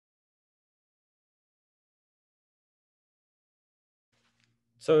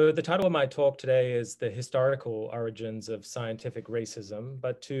So the title of my talk today is The Historical Origins of Scientific Racism,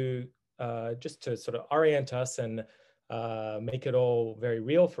 but just to sort of orient us and make it all very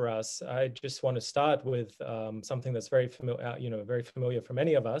real for us, I just want to start with something that's very familiar, very familiar for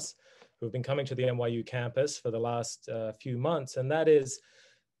many of us who have been coming to the NYU campus for the last few months, and that is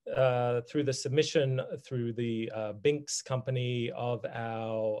through the submission through the Binks company of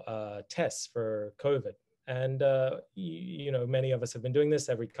our tests for COVID. And, many of us have been doing this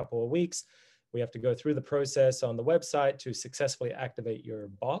every couple of weeks. We have to go through the process on the website to successfully activate your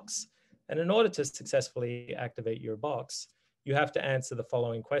box. And in order to successfully activate your box, you have to answer the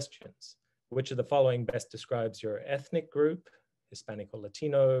following questions. Which of the following best describes your ethnic group, Hispanic or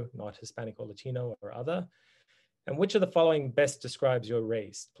Latino, not Hispanic or Latino, or other? And which of the following best describes your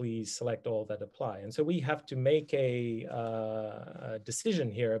race? Please select all that apply. And so we have to make a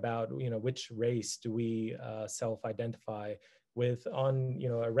decision here about, which race do we self-identify with on,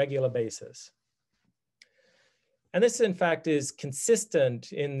 a regular basis. And this, in fact, is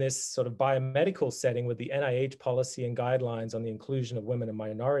consistent in this sort of biomedical setting with the NIH policy and guidelines on the inclusion of women and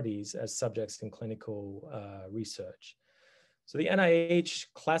minorities as subjects in clinical research. So the NIH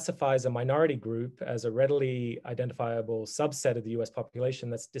classifies a minority group as a readily identifiable subset of the US population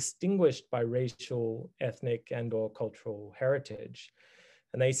that's distinguished by racial, ethnic, and/or cultural heritage.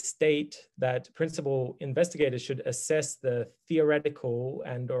 And they state that principal investigators should assess the theoretical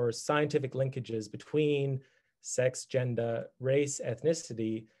and/or scientific linkages between sex, gender, race,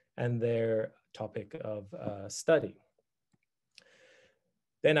 ethnicity, and their topic of study.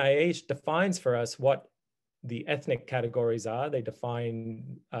 The NIH defines for us what the ethnic categories are. They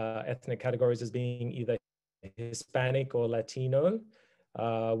define ethnic categories as being either Hispanic or Latino,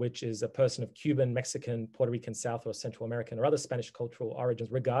 which is a person of Cuban, Mexican, Puerto Rican, South or Central American or other Spanish cultural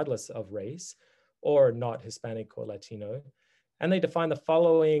origins, regardless of race, or not Hispanic or Latino. And they define the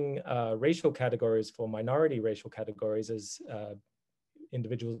following racial categories for minority racial categories as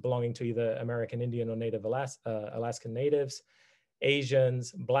individuals belonging to either American Indian or Native Alaskan Natives,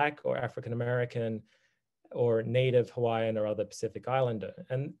 Asians, Black or African American, or Native Hawaiian or other Pacific Islander.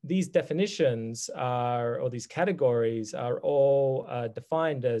 And these definitions or these categories are all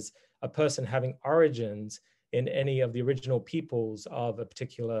defined as a person having origins in any of the original peoples of a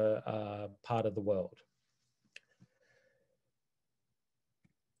particular part of the world.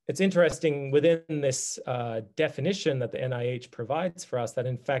 It's interesting within this definition that the NIH provides for us that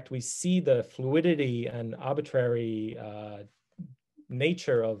in fact we see the fluidity and arbitrary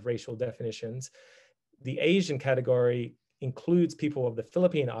nature of racial definitions. The Asian category includes people of the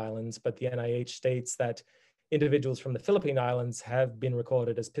Philippine Islands, but the NIH states that individuals from the Philippine Islands have been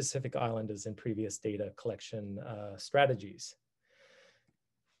recorded as Pacific Islanders in previous data collection strategies.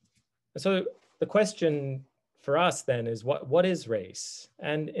 So the question for us then is what is race?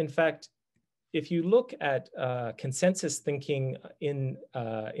 And in fact, if you look at consensus thinking in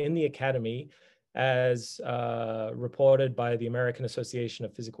the academy, as reported by the American Association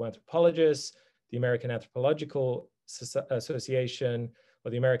of Physical Anthropologists, the American Anthropological Association,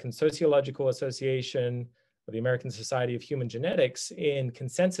 or the American Sociological Association, or the American Society of Human Genetics, in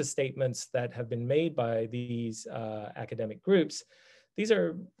consensus statements that have been made by these academic groups. These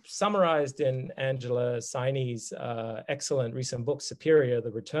are summarized in Angela Saini's excellent recent book, Superior,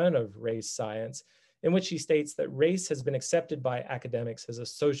 The Return of Race Science, in which she states that race has been accepted by academics as a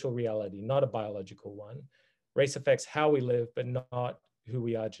social reality, not a biological one. Race affects how we live, but not who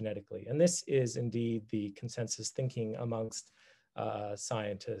we are genetically. And this is indeed the consensus thinking amongst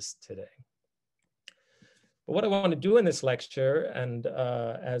scientists today. But what I want to do in this lecture, and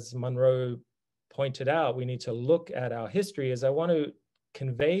as Monroe pointed out, we need to look at our history, is I want to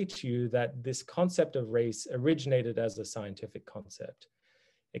convey to you that this concept of race originated as a scientific concept.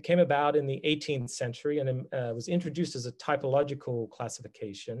 It came about in the 18th century and was introduced as a typological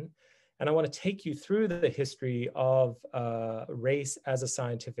classification. And I want to take you through the history of race as a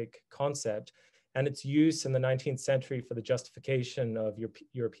scientific concept and its use in the 19th century for the justification of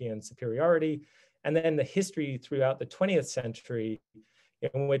European superiority, and then the history throughout the 20th century,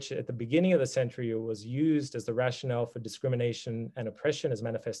 in which at the beginning of the century it was used as the rationale for discrimination and oppression as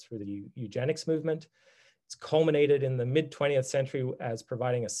manifest through the eugenics movement. It's culminated in the mid-20th century as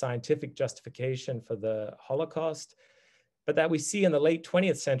providing a scientific justification for the Holocaust, but that we see in the late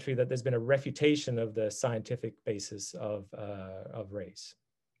 20th century that there's been a refutation of the scientific basis of race.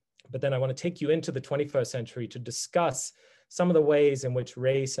 But then I want to take you into the 21st century to discuss some of the ways in which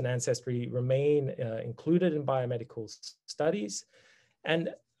race and ancestry remain included in biomedical studies. And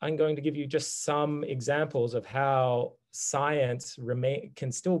I'm going to give you just some examples of how science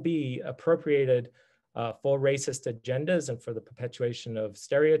can still be appropriated for racist agendas and for the perpetuation of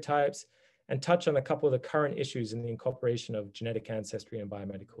stereotypes, and touch on a couple of the current issues in the incorporation of genetic ancestry and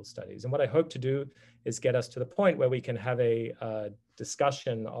biomedical studies. And what I hope to do is get us to the point where we can have a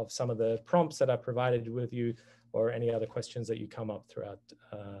discussion of some of the prompts that I've provided with you, or any other questions that you come up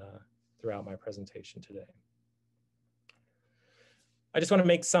throughout my presentation today. I just want to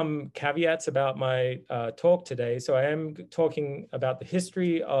make some caveats about my talk today. So I am talking about the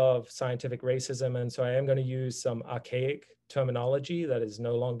history of scientific racism, and so I am going to use some archaic terminology that is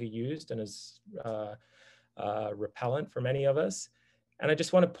no longer used and is repellent for many of us. And I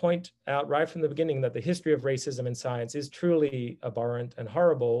just want to point out right from the beginning that the history of racism in science is truly abhorrent and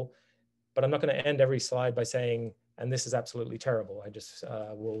horrible, but I'm not going to end every slide by saying, and this is absolutely terrible. I just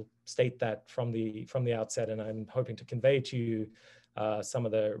will state that from the outset, and I'm hoping to convey to you some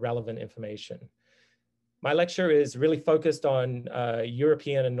of the relevant information. My lecture is really focused on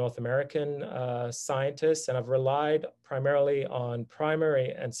European and North American scientists, and I've relied primarily on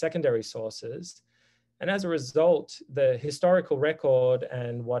primary and secondary sources. And as a result, the historical record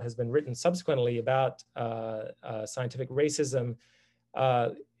and what has been written subsequently about scientific racism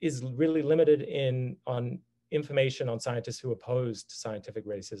is really limited on information on scientists who opposed scientific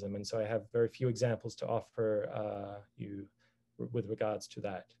racism. And so I have very few examples to offer you with regards to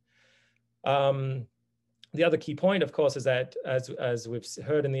that. The other key point, of course, is that as we've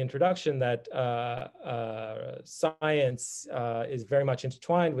heard in the introduction, that science is very much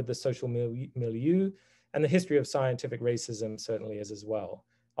intertwined with the social milieu, and the history of scientific racism certainly is as well.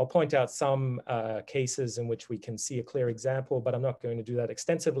 I'll point out some cases in which we can see a clear example, but I'm not going to do that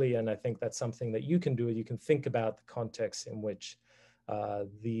extensively. And I think that's something that you can do. You can think about the context in which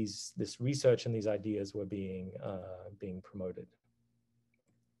this research and these ideas were being promoted.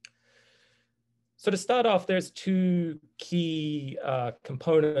 So to start off, there's two key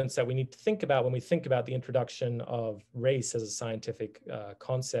components that we need to think about when we think about the introduction of race as a scientific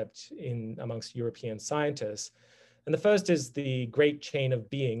concept amongst European scientists. And the first is the Great Chain of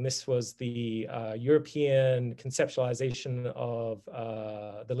Being. This was the European conceptualization of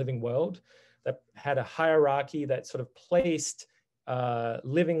the living world that had a hierarchy that sort of placed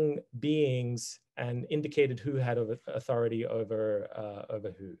living beings and indicated who had authority over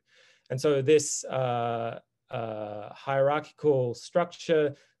who. And so this hierarchical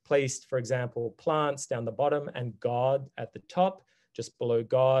structure placed, for example, plants down the bottom and God at the top. Just below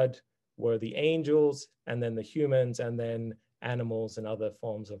God were the angels, and then the humans, and then animals and other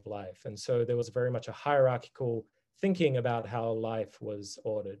forms of life. And so there was very much a hierarchical thinking about how life was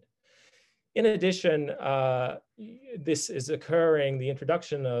ordered. In addition, this is occurring, the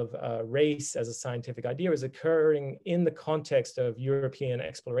introduction of race as a scientific idea is occurring in the context of European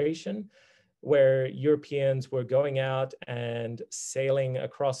exploration, where Europeans were going out and sailing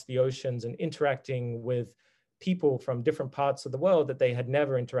across the oceans and interacting with people from different parts of the world that they had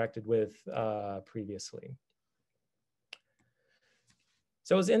never interacted with previously.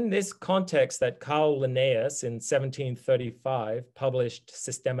 So it was in this context that Carl Linnaeus in 1735 published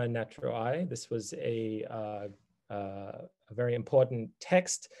Systema Naturae. This was a very important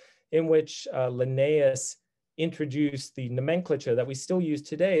text in which Linnaeus introduced the nomenclature that we still use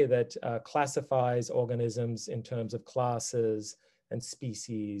today that classifies organisms in terms of classes and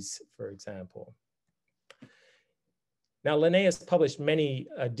species, for example. Now, Linnaeus published many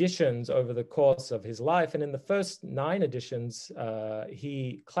editions over the course of his life, and in the first 9 editions,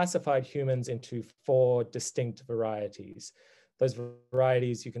 he classified humans into 4 distinct varieties. Those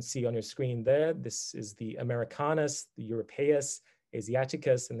varieties you can see on your screen there. This is the Americanus, the Europaeus,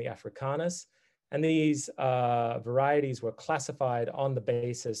 Asiaticus, and the Africanus. And these varieties were classified on the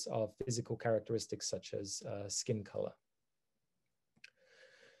basis of physical characteristics such as skin color.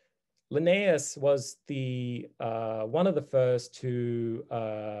 Linnaeus was one of the first to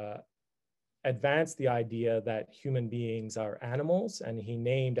advance the idea that human beings are animals, and he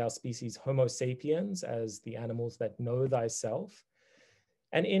named our species Homo sapiens as the animals that know thyself.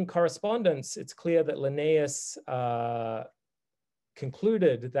 And in correspondence, it's clear that Linnaeus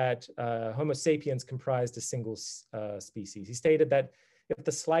concluded that Homo sapiens comprised a single species. He stated that if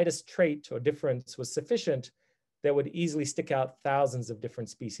the slightest trait or difference was sufficient, there would easily stick out thousands of different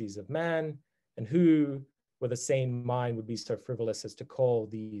species of man, and who with a sane mind would be so frivolous as to call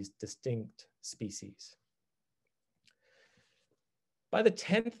these distinct species. By the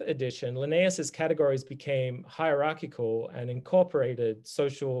 10th edition, Linnaeus's categories became hierarchical and incorporated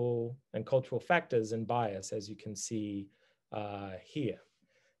social and cultural factors and bias, as you can see here.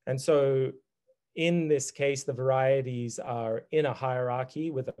 And so in this case, the varieties are in a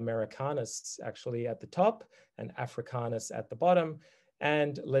hierarchy with Americanus actually at the top and Africanus at the bottom.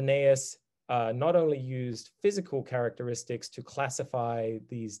 And Linnaeus not only used physical characteristics to classify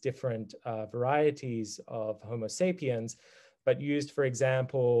these different varieties of Homo sapiens, but used, for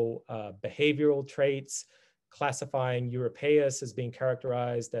example, behavioral traits, classifying Europaeus as being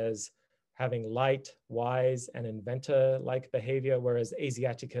characterized as having light, wise, and inventor-like behavior, whereas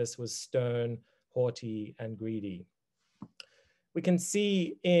Asiaticus was stern, haughty, and greedy. We can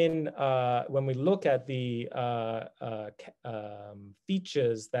see in, when we look at the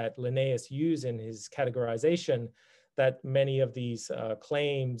features that Linnaeus used in his categorization, that many of these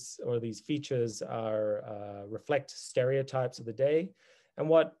claims or these features are, reflect stereotypes of the day. And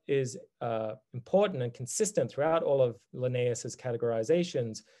what is important and consistent throughout all of Linnaeus's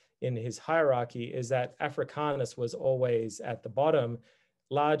categorizations in his hierarchy is that Africanus was always at the bottom,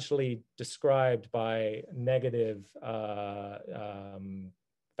 largely described by negative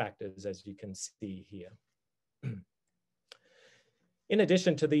factors, as you can see here. In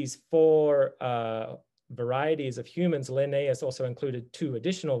addition to these four varieties of humans, Linnaeus also included two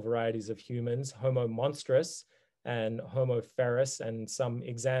additional varieties of humans, Homo monstrous and Homo ferus, and some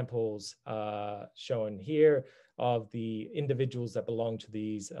examples shown here of the individuals that belong to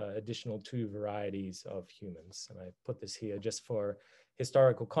these additional two varieties of humans. And I put this here just for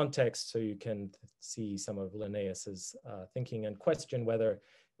historical context so you can see some of Linnaeus's thinking and question whether it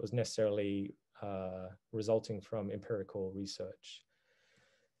was necessarily resulting from empirical research.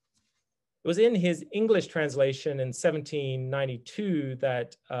 It was in his English translation in 1792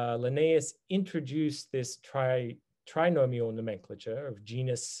 that Linnaeus introduced this trinomial nomenclature of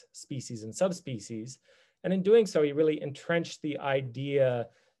genus, species, and subspecies. And in doing so, he really entrenched the idea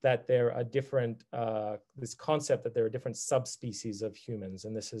that there are different, this concept that there are different subspecies of humans.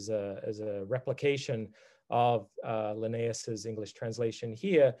 And this is a replication of Linnaeus's English translation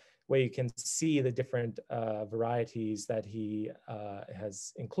here, where you can see the different varieties that he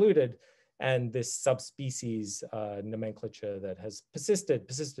has included, and this subspecies nomenclature that has persisted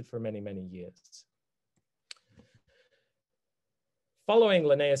for many, many years. Following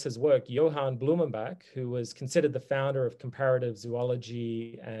Linnaeus's work, Johann Blumenbach, who was considered the founder of comparative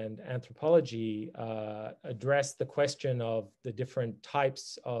zoology and anthropology, addressed the question of the different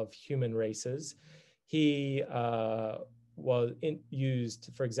types of human races. He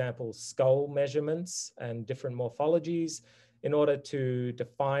used, for example, skull measurements and different morphologies in order to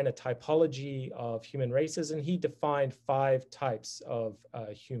define a typology of human races. And he defined 5 types of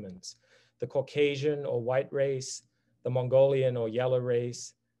humans: the Caucasian or white race, the Mongolian or yellow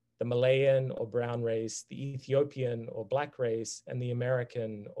race, the Malayan or brown race, the Ethiopian or black race, and the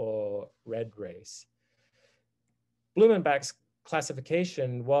American or red race. Blumenbach's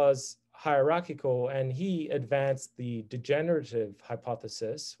classification was hierarchical, and he advanced the degenerative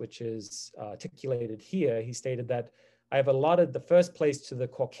hypothesis, which is articulated here. He stated that I have allotted the first place to the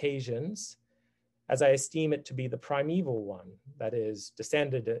Caucasians, as I esteem it to be the primeval one, that is,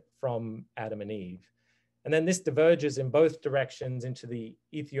 descended from Adam and Eve. And then this diverges in both directions into the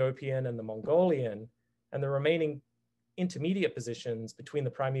Ethiopian and the Mongolian, and the remaining intermediate positions between the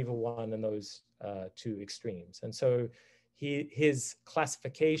primeval one and those two extremes. And so his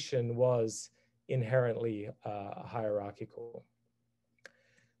classification was inherently hierarchical.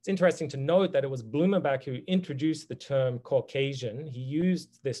 It's interesting to note that it was Blumenbach who introduced the term Caucasian. He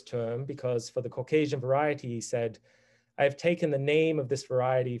used this term because for the Caucasian variety, he said, I have taken the name of this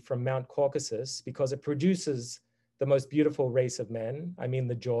variety from Mount Caucasus because it produces the most beautiful race of men, I mean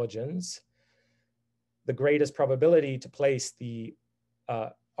the Georgians, the greatest probability to place the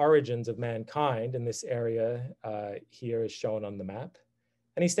origins of mankind in this area here is shown on the map.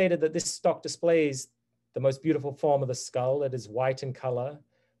 And he stated that this stock displays the most beautiful form of the skull. It is white in color,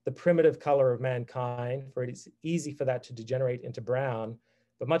 the primitive color of mankind, for it is easy for that to degenerate into brown,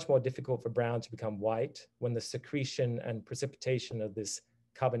 but much more difficult for brown to become white when the secretion and precipitation of this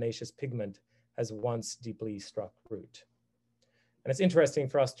carbonaceous pigment has once deeply struck root. And it's interesting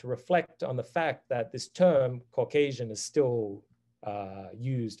for us to reflect on the fact that this term, Caucasian, is still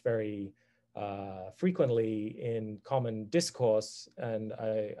used very frequently in common discourse, and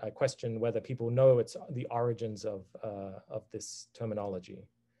I question whether people know it's the origins of this terminology.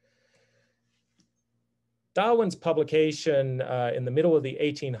 Darwin's publication in the middle of the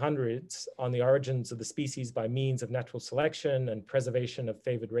 1800s on the origins of the species by means of natural selection and preservation of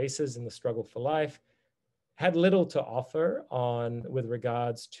favored races in the struggle for life had little to offer with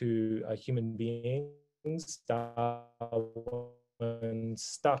regards to human beings. Darwin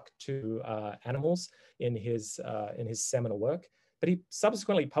stuck to animals in his seminal work, but he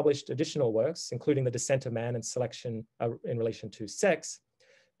subsequently published additional works, including The Descent of Man and Selection in relation to sex.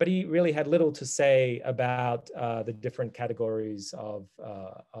 But he really had little to say about the different categories of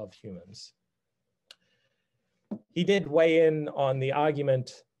humans. He did weigh in on the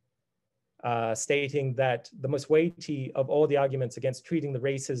argument stating that the most weighty of all the arguments against treating the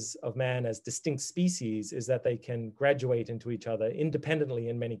races of man as distinct species is that they can graduate into each other independently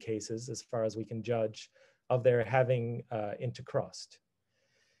in many cases, as far as we can judge, of their having intercrossed.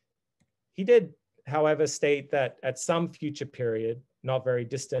 He did, however, state that at some future period, not very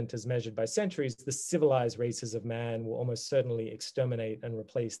distant as measured by centuries, the civilized races of man will almost certainly exterminate and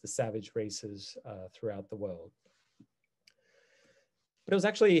replace the savage races throughout the world. But it was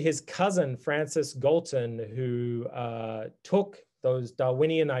actually his cousin, Francis Galton, who took those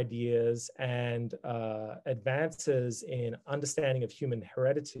Darwinian ideas and advances in understanding of human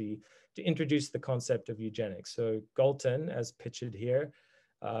heredity to introduce the concept of eugenics. So Galton, as pictured here,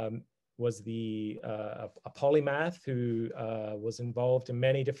 was a polymath who was involved in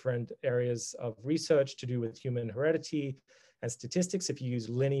many different areas of research to do with human heredity and statistics. If you use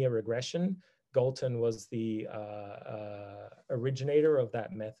linear regression, Galton was the originator of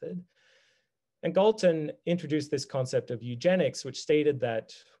that method. And Galton introduced this concept of eugenics, which stated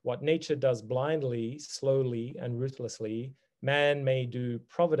that what nature does blindly, slowly, and ruthlessly, man may do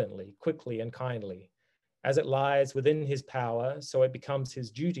providently, quickly, and kindly. As it lies within his power, so it becomes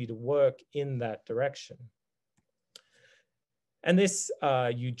his duty to work in that direction. And this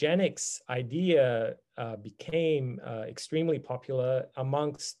eugenics idea became extremely popular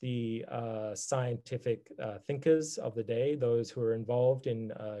amongst the scientific thinkers of the day, those who were involved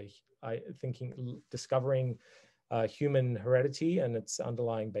in discovering human heredity and its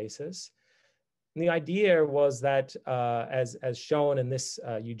underlying basis. And the idea was that, as shown in this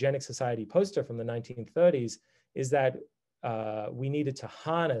Eugenics Society poster from the 1930s, is that we needed to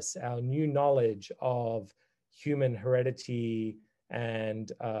harness our new knowledge of human heredity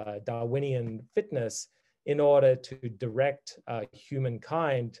and Darwinian fitness in order to direct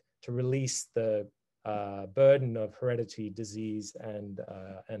humankind to release the burden of heredity, disease, and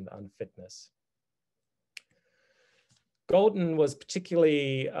unfitness. Galton was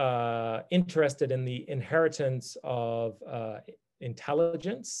particularly interested in the inheritance of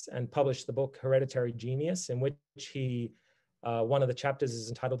intelligence and published the book Hereditary Genius, in which he, one of the chapters is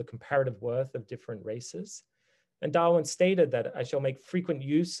entitled The Comparative Worth of Different Races. And Darwin stated that I shall make frequent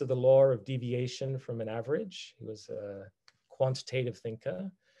use of the law of deviation from an average. He was a quantitative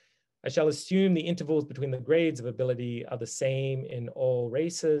thinker. I shall assume the intervals between the grades of ability are the same in all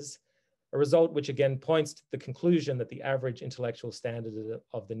races, a result which again points to the conclusion that the average intellectual standard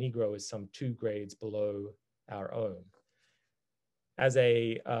of the Negro is some 2 grades below our own. As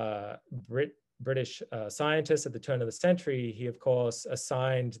a British scientist at the turn of the century, he of course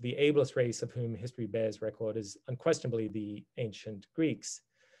assigned the ablest race of whom history bears record is unquestionably the ancient Greeks.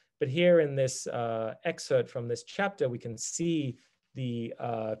 But here in this excerpt from this chapter, we can see the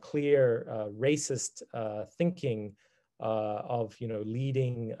clear racist thinking of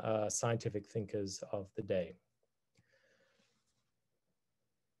leading scientific thinkers of the day.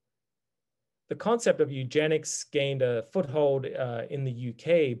 The concept of eugenics gained a foothold in the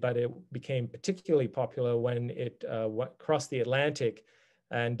UK, but it became particularly popular when it crossed the Atlantic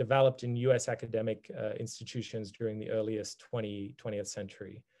and developed in US academic institutions during the earliest 20th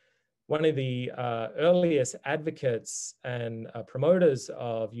century. One of the earliest advocates and promoters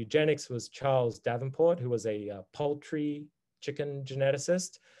of eugenics was Charles Davenport, who was a poultry chicken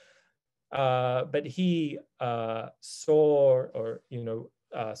geneticist. But he sought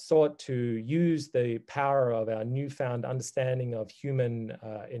to use the power of our newfound understanding of human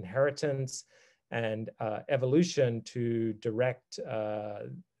inheritance and evolution to direct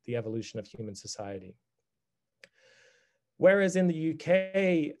the evolution of human society. Whereas in the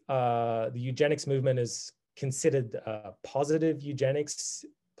UK, the eugenics movement is considered positive eugenics,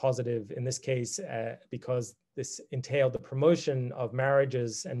 positive in this case because this entailed the promotion of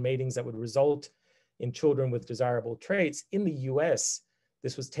marriages and matings that would result in children with desirable traits. In the US,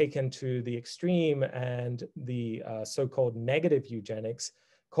 this was taken to the extreme, and the so-called negative eugenics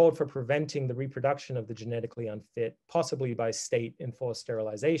called for preventing the reproduction of the genetically unfit, possibly by state-enforced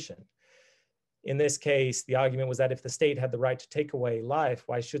sterilization. In this case, the argument was that if the state had the right to take away life,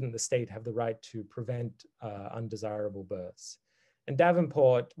 why shouldn't the state have the right to prevent undesirable births? And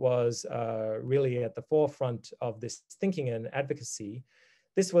Davenport was really at the forefront of this thinking and advocacy.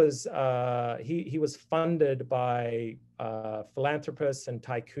 This was, he was funded by philanthropists and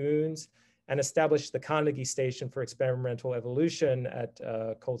tycoons and established the Carnegie Station for Experimental Evolution at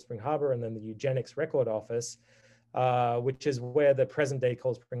Cold Spring Harbor, and then the Eugenics Record Office, which is where the present day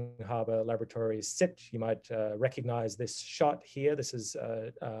Cold Spring Harbor laboratories sit. You might recognize this shot here. This is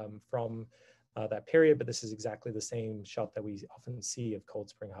from that period, but this is exactly the same shot that we often see of Cold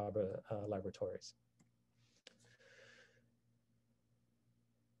Spring Harbor laboratories.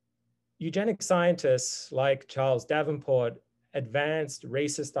 eugenic scientists like Charles Davenport advanced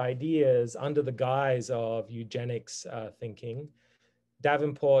racist ideas under the guise of eugenics thinking.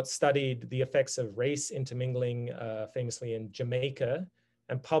 Davenport studied the effects of race intermingling famously in Jamaica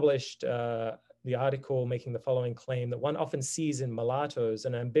and published the article making the following claim that one often sees in mulattoes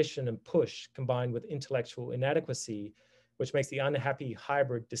an ambition and push combined with intellectual inadequacy, which makes the unhappy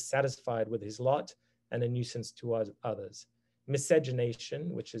hybrid dissatisfied with his lot and a nuisance to others.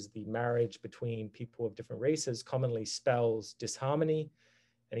 Miscegenation, which is the marriage between people of different races, commonly spells disharmony.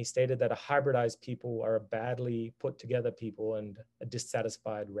 And he stated that a hybridized people are a badly put together people and a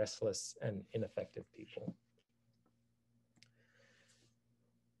dissatisfied, restless, and ineffective people.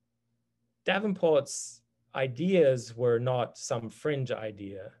 Davenport's ideas were not some fringe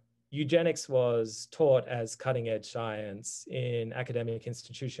idea. Eugenics was taught as cutting-edge science in academic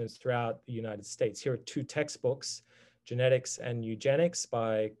institutions throughout the United States. Here are two textbooks, Genetics and Eugenics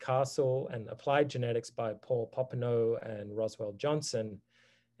by Castle and Applied Genetics by Paul Popenoe and Roswell Johnson.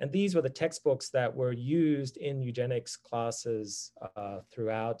 And these were the textbooks that were used in eugenics classes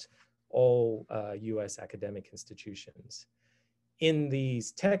throughout all US academic institutions. In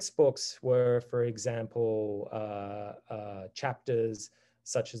these textbooks were, for example, chapters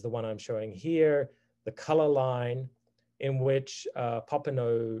such as the one I'm showing here, The Color Line, in which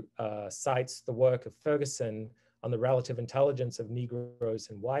Popenoe cites the work of Ferguson on the relative intelligence of Negroes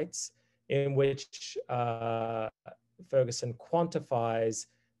and whites, in which Ferguson quantifies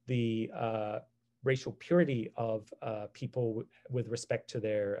the racial purity of people with respect to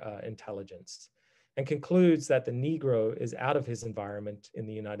their intelligence, and concludes that the Negro is out of his environment in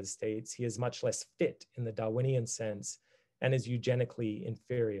the United States. He is much less fit in the Darwinian sense and is eugenically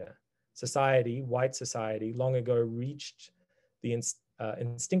inferior. Society, white society, long ago reached the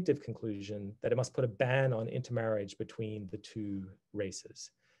instinctive conclusion that it must put a ban on intermarriage between the two races.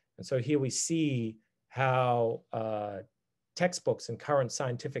 And so here we see how textbooks and current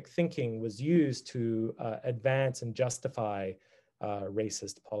scientific thinking was used to advance and justify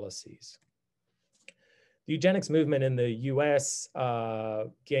racist policies. The eugenics movement in the US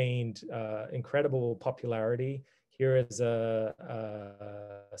gained incredible popularity. Here is a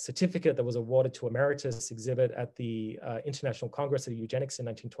certificate that was awarded to Emeritus exhibit at the International Congress of Eugenics in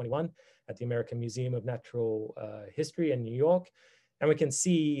 1921 at the American Museum of Natural History in New York. And we can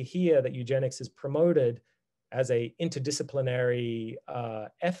see here that eugenics is promoted as an interdisciplinary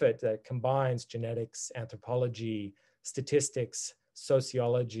effort that combines genetics, anthropology, statistics,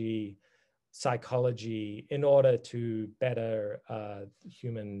 sociology, psychology in order to better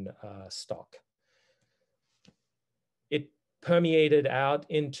human stock. It permeated out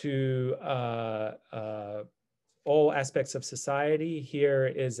into all aspects of society. Here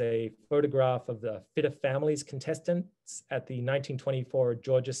is a photograph of the Fitter Families contestants at the 1924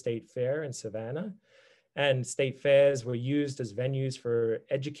 Georgia State Fair in Savannah. And state fairs were used as venues for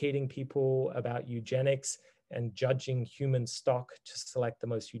educating people about eugenics and judging human stock to select the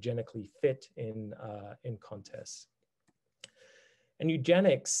most eugenically fit in contests. And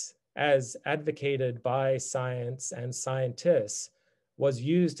eugenics, as advocated by science and scientists, was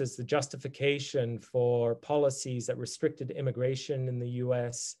used as the justification for policies that restricted immigration in the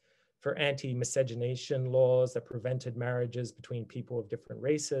US, for anti-miscegenation laws that prevented marriages between people of different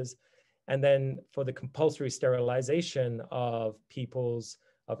races, and then for the compulsory sterilization of peoples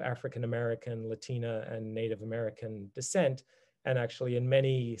of African American, Latina, and Native American descent. And actually in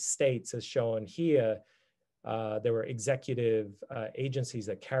many states, as shown here, there were executive agencies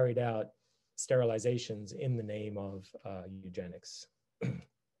that carried out sterilizations in the name of eugenics.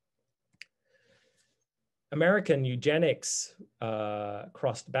 American eugenics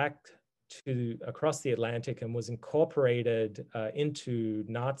crossed back across the Atlantic and was incorporated into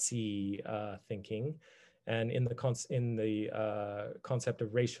Nazi thinking and in the concept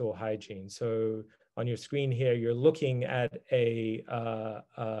of racial hygiene. So on your screen here, you're looking at a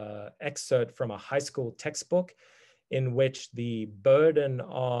excerpt from a high school textbook in which the burden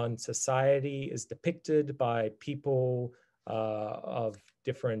on society is depicted by people of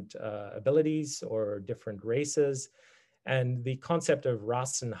different abilities or different races. And the concept of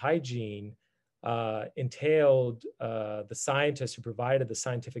Rassenhygiene entailed the scientists who provided the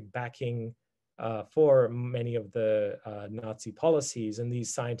scientific backing for many of the Nazi policies. And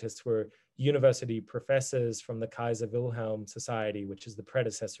these scientists were university professors from the Kaiser Wilhelm Society, which is the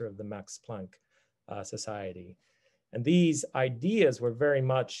predecessor of the Max Planck Society. And these ideas were very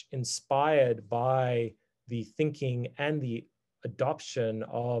much inspired by the thinking and the adoption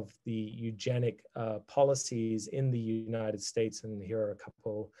of the eugenic policies in the United States. And here are a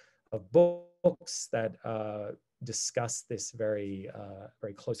couple of books that discuss this very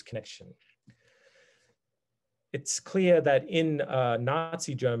close connection. It's clear that in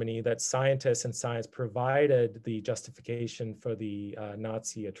Nazi Germany, that scientists and science provided the justification for the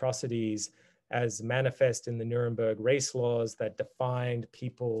Nazi atrocities as manifest in the Nuremberg race laws that defined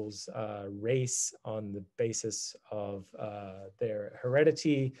people's race on the basis of their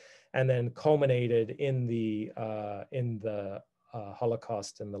heredity, and then culminated in the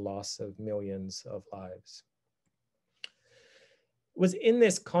Holocaust and the loss of millions of lives. It was in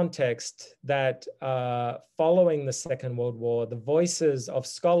this context that following the Second World War, the voices of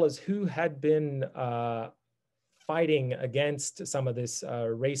scholars who had been fighting against some of this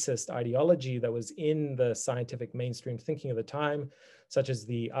racist ideology that was in the scientific mainstream thinking of the time, such as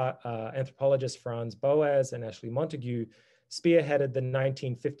the anthropologists Franz Boas and Ashley Montagu, spearheaded the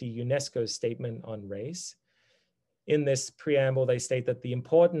 1950 UNESCO Statement on Race. In this preamble, they state that the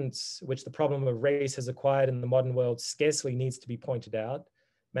importance which the problem of race has acquired in the modern world scarcely needs to be pointed out.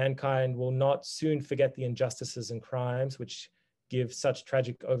 Mankind will not soon forget the injustices and crimes which give such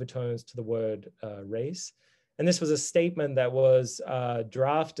tragic overtones to the word race. And this was a statement that was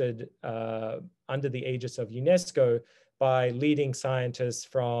drafted under the aegis of UNESCO by leading scientists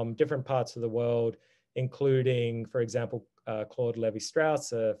from different parts of the world, including, for example, Claude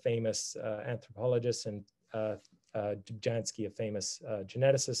Lévi-Strauss, a famous anthropologist, and Dubzhansky, a famous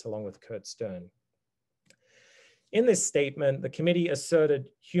geneticist, along with Kurt Stern. In this statement, the committee asserted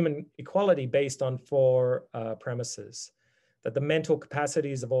human equality based on four premises: that the mental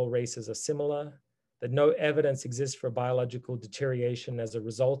capacities of all races are similar, that no evidence exists for biological deterioration as a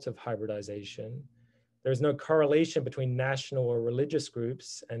result of hybridization, there is no correlation between national or religious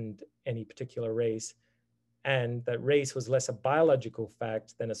groups and any particular race, and that race was less a biological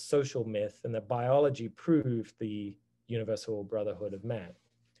fact than a social myth, and that biology proved the universal brotherhood of man.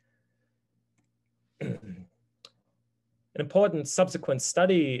 An important subsequent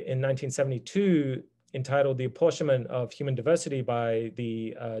study in 1972, entitled The Apportionment of Human Diversity by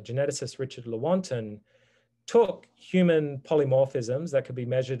the geneticist Richard Lewontin, took human polymorphisms that could be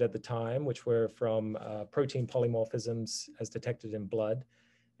measured at the time, which were from protein polymorphisms as detected in blood,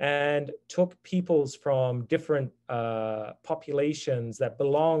 and took peoples from different populations that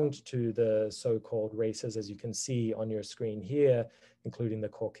belonged to the so-called races, as you can see on your screen here, including the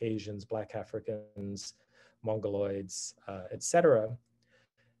Caucasians, Black Africans, Mongoloids, etc.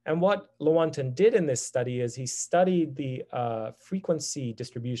 And what Lewontin did in this study is he studied the frequency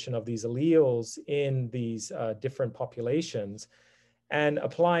distribution of these alleles in these different populations, and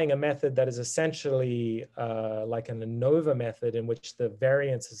applying a method that is essentially like an ANOVA method, in which the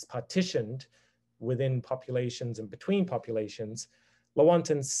variance is partitioned within populations and between populations.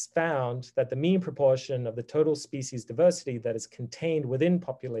 Lewontin found that the mean proportion of the total species diversity that is contained within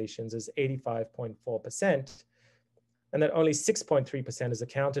populations is 85.4%, and that only 6.3% is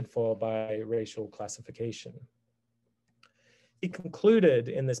accounted for by racial classification. He concluded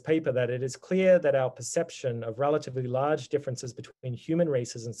in this paper that it is clear that our perception of relatively large differences between human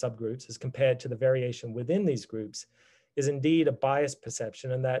races and subgroups as compared to the variation within these groups is indeed a biased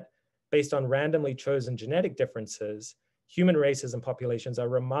perception, and that based on randomly chosen genetic differences, human races and populations are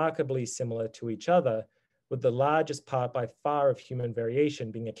remarkably similar to each other, with the largest part by far of human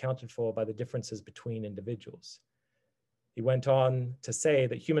variation being accounted for by the differences between individuals. He went on to say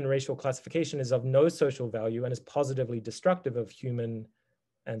that human racial classification is of no social value and is positively destructive of human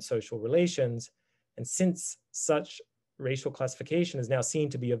and social relations. And since such racial classification is now seen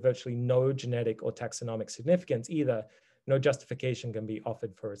to be of virtually no genetic or taxonomic significance either, no justification can be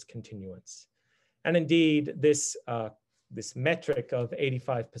offered for its continuance. And indeed, this metric of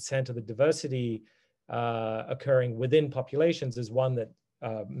 85% of the diversity occurring within populations is one that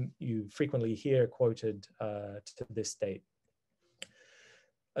you frequently hear quoted to this date.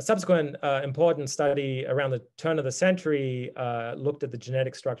 A subsequent important study around the turn of the century looked at the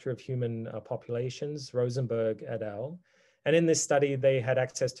genetic structure of human populations, Rosenberg et al. And in this study, they had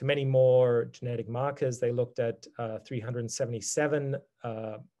access to many more genetic markers. They looked at 377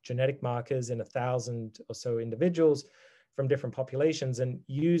 genetic markers in 1,000 or so individuals from different populations, and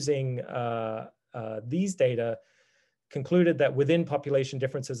using these data, concluded that within population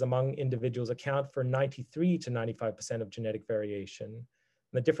differences among individuals account for 93 to 95% of genetic variation. And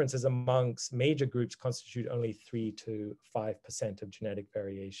the differences amongst major groups constitute only 3 to 5% of genetic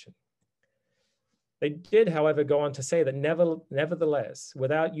variation. They did, however, go on to say that nevertheless,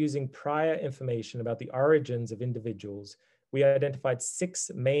 without using prior information about the origins of individuals, we identified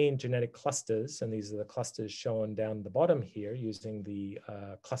 6 main genetic clusters, and these are the clusters shown down the bottom here using the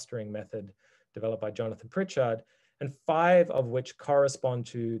clustering method developed by Jonathan Pritchard, and 5 of which correspond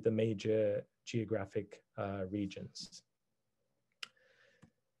to the major geographic regions.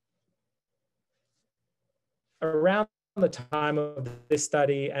 Around the time of this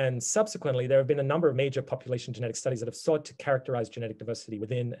study and subsequently, there have been a number of major population genetic studies that have sought to characterize genetic diversity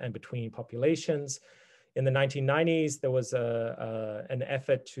within and between populations. In the 1990s, there was an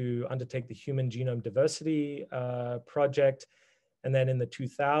effort to undertake the Human Genome Diversity Project. And then in the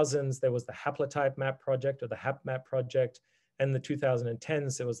 2000s, there was the Haplotype Map Project, or the HapMap Project. And in the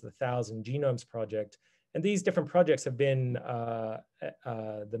 2010s, there was the 1,000 Genomes Project. And these different projects have been,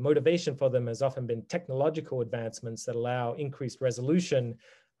 the motivation for them has often been technological advancements that allow increased resolution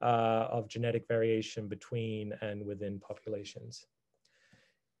of genetic variation between and within populations.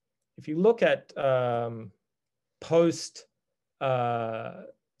 If you look at post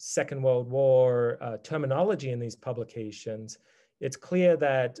Second World War terminology in these publications, it's clear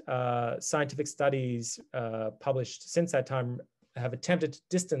that scientific studies published since that time have attempted to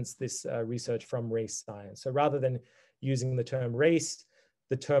distance this research from race science. So rather than using the term race,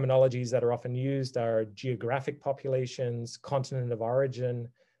 the terminologies that are often used are geographic populations, continent of origin,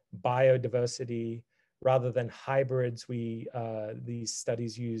 biodiversity. Rather than hybrids, these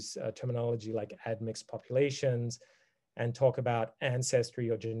studies use terminology like admixed populations and talk about ancestry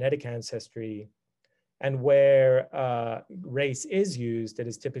or genetic ancestry. And where race is used, it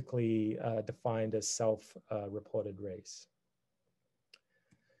is typically defined as self-reported race.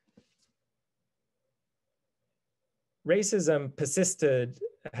 Racism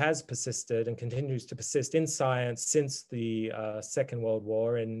has persisted and continues to persist in science since the Second World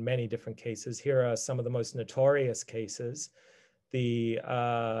War in many different cases. Here are some of the most notorious cases. The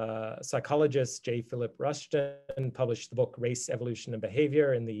psychologist J. Philip Rushton published the book Race, Evolution, and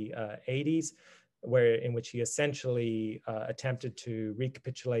Behavior in the 80s, in which he essentially attempted to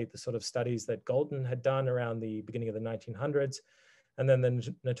recapitulate the sort of studies that Galton had done around the beginning of the 1900s. And then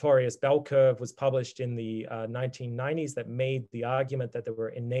the notorious Bell Curve was published in the 1990s that made the argument that there were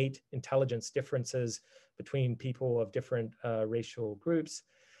innate intelligence differences between people of different racial groups.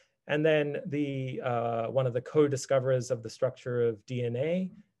 And then one of the co-discoverers of the structure of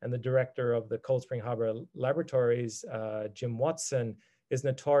DNA and the director of the Cold Spring Harbor Laboratories, Jim Watson, is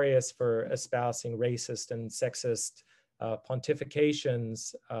notorious for espousing racist and sexist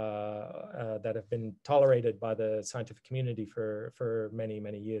pontifications that have been tolerated by the scientific community for many,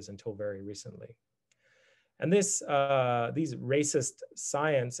 many years until very recently. And these racist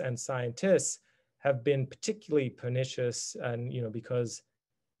science and scientists have been particularly pernicious, and because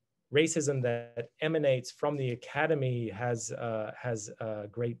racism that emanates from the academy has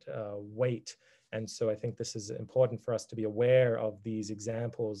great weight. And so I think this is important for us to be aware of these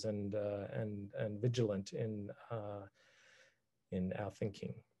examples and vigilant in our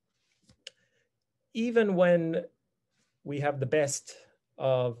thinking. Even when we have the best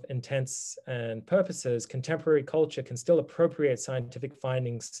of intents and purposes, contemporary culture can still appropriate scientific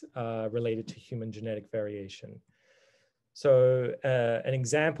findings related to human genetic variation. So an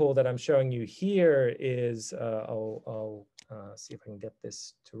example that I'm showing you here is, I'll see if I can get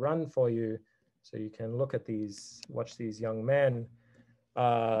this to run for you. So you can look at watch these young men.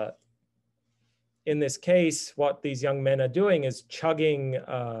 In this case, what these young men are doing is chugging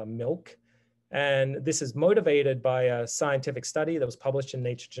milk. And this is motivated by a scientific study that was published in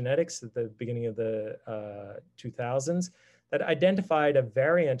Nature Genetics at the beginning of the 2000s that identified a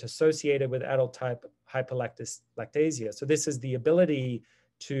variant associated with adult type hyperlactasia. So this is the ability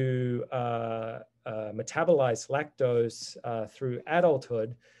to metabolize lactose through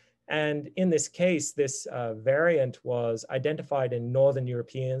adulthood. And in this case, this variant was identified in Northern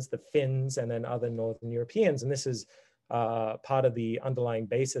Europeans, the Finns, and then other Northern Europeans. And this is part of the underlying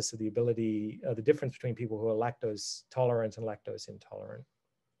basis of the ability, the difference between people who are lactose tolerant and lactose intolerant.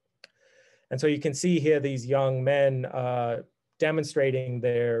 And so you can see here these young men demonstrating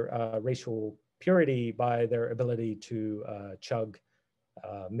their racial purity by their ability to chug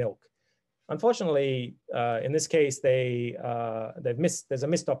milk. Unfortunately, in this case, there's a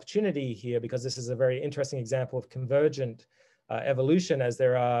missed opportunity here, because this is a very interesting example of convergent evolution, as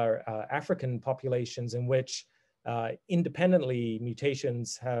there are African populations in which independently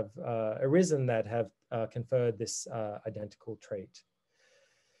mutations have arisen that have conferred this identical trait.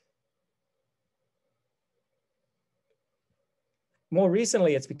 More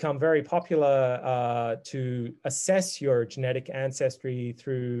recently, it's become very popular to assess your genetic ancestry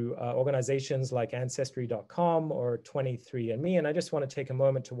through organizations like Ancestry.com or 23andMe. And I just want to take a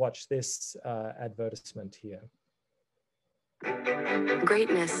moment to watch this advertisement here.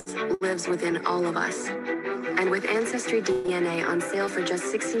 Greatness lives within all of us. And with Ancestry DNA on sale for just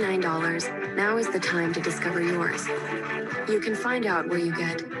 $69, now is the time to discover yours. You can find out where you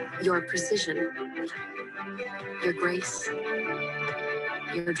get your precision, your grace,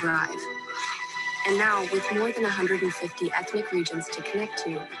 your drive. And now, with more than 150 ethnic regions to connect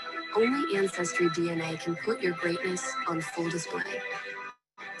to, only Ancestry DNA can put your greatness on full display.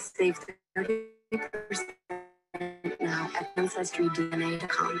 Save 30% now at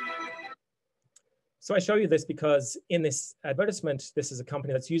ancestrydna.com. So I show you this because in this advertisement, this is a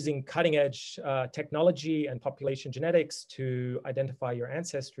company that's using cutting edge technology and population genetics to identify your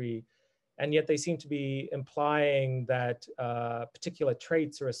ancestry. And yet they seem to be implying that particular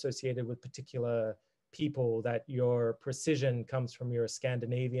traits are associated with particular people, that your precision comes from your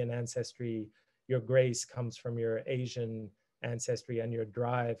Scandinavian ancestry, your grace comes from your Asian ancestry, and your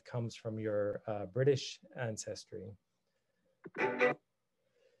drive comes from your British ancestry.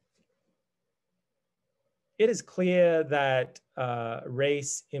 It is clear that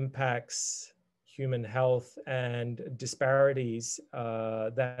race impacts human health, and disparities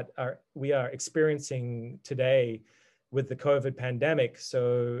that we are experiencing today with the COVID pandemic.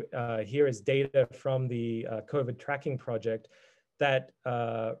 So here is data from the COVID tracking project that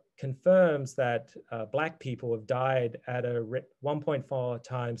confirms that Black people have died at a 1.4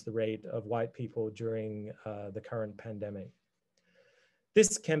 times the rate of white people during the current pandemic.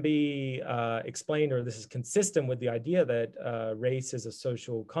 This can be explained, or this is consistent with the idea that race is a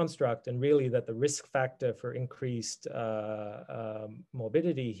social construct, and really that the risk factor for increased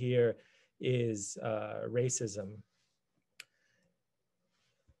morbidity here is racism.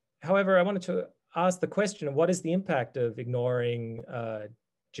 However, I wanted to ask the question of what is the impact of ignoring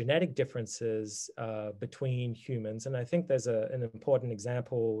genetic differences between humans? And I think there's an important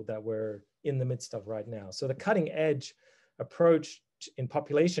example that we're in the midst of right now. So the cutting edge approach in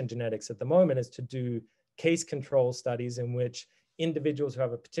population genetics at the moment is to do case control studies in which individuals who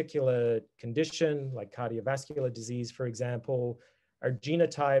have a particular condition, like cardiovascular disease, for example, are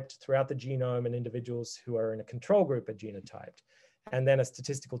genotyped throughout the genome, and individuals who are in a control group are genotyped. And then a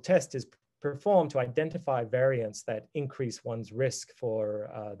statistical test is performed to identify variants that increase one's risk for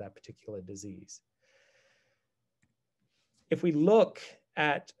that particular disease. If we look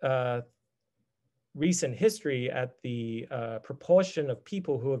at recent history at the proportion of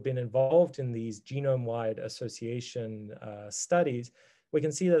people who have been involved in these genome-wide association studies, we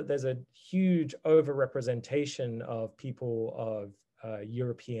can see that there's a huge overrepresentation of people of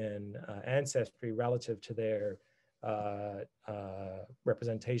European ancestry relative to their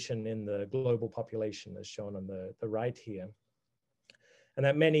representation in the global population, as shown on the right here. And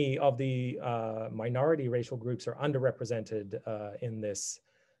that many of the minority racial groups are underrepresented in this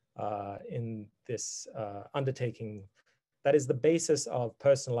undertaking. That is the basis of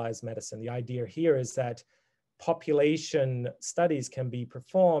personalized medicine. The idea here is that population studies can be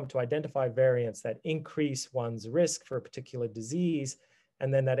performed to identify variants that increase one's risk for a particular disease,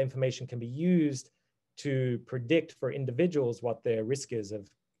 and then that information can be used to predict for individuals what their risk is of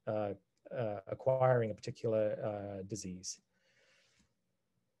acquiring a particular disease.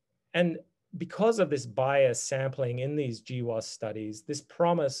 And because of this bias sampling in these GWAS studies, this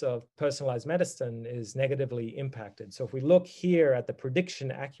promise of personalized medicine is negatively impacted. So if we look here at the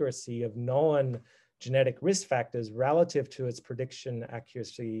prediction accuracy of known genetic risk factors relative to its prediction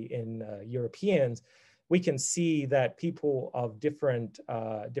accuracy in Europeans, we can see that people of different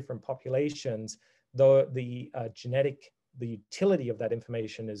populations, though the utility of that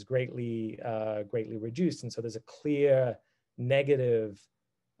information is greatly reduced. And so there's a clear negative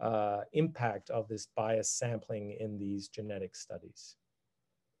impact of this bias sampling in these genetic studies.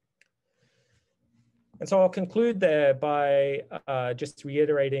 And so I'll conclude there by just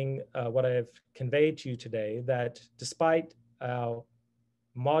reiterating what I've conveyed to you today, that despite our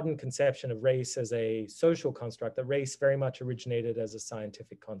modern conception of race as a social construct, that race very much originated as a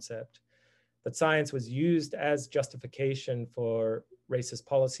scientific concept, that science was used as justification for racist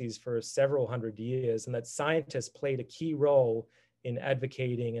policies for several hundred years, and that scientists played a key role in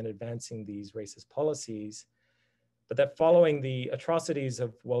advocating and advancing these racist policies, but that following the atrocities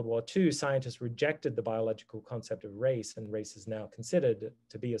of World War II, scientists rejected the biological concept of race, and race is now considered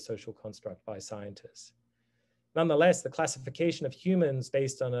to be a social construct by scientists. Nonetheless, the classification of humans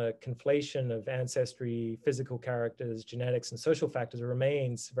based on a conflation of ancestry, physical characters, genetics, and social factors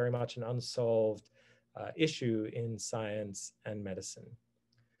remains very much an unsolved issue in science and medicine.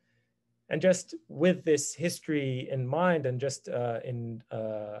 And just with this history in mind, and just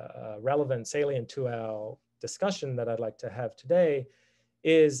relevant, salient to our discussion that I'd like to have today,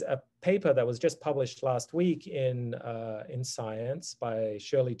 is a paper that was just published last week in Science by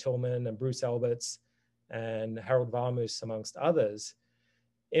Shirley Tillman and Bruce Alberts and Harold Varmus, amongst others,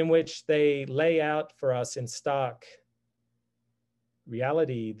 in which they lay out for us in stark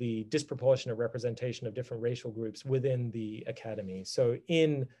reality the disproportionate representation of different racial groups within the academy. So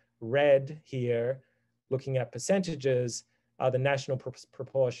in red here, looking at percentages, are the national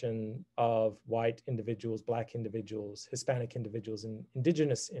proportion of white individuals, Black individuals, Hispanic individuals, and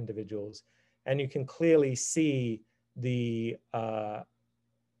indigenous individuals. And you can clearly see the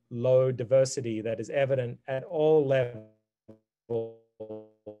low diversity that is evident at all levels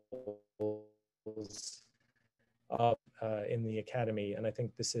of, in the academy. And I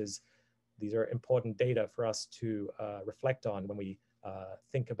think these are important data for us to reflect on when we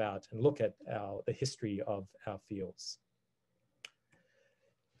think about and look at the history of our fields.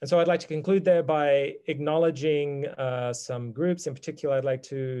 And so I'd like to conclude there by acknowledging some groups. In particular, I'd like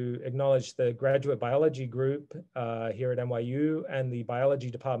to acknowledge the graduate biology group here at NYU and the biology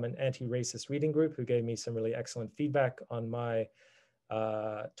department anti-racist reading group, who gave me some really excellent feedback on my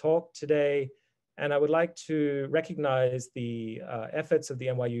talk today. And I would like to recognize the efforts of the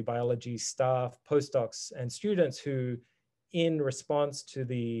NYU biology staff, postdocs, and students who, in response to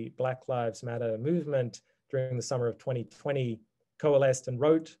the Black Lives Matter movement during the summer of 2020, coalesced and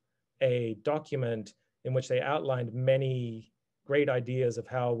wrote a document in which they outlined many great ideas of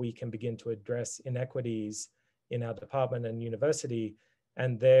how we can begin to address inequities in our department and university.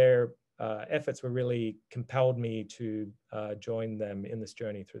 And their efforts were really compelled me to join them in this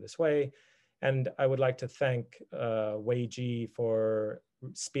journey through this way. And I would like to thank Wei Ji for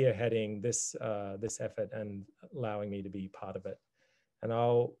spearheading this, this effort and allowing me to be part of it. And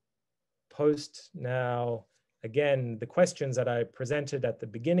I'll post now, again, the questions that I presented at the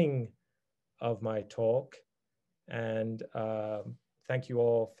beginning of my talk. And thank you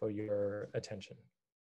all for your attention.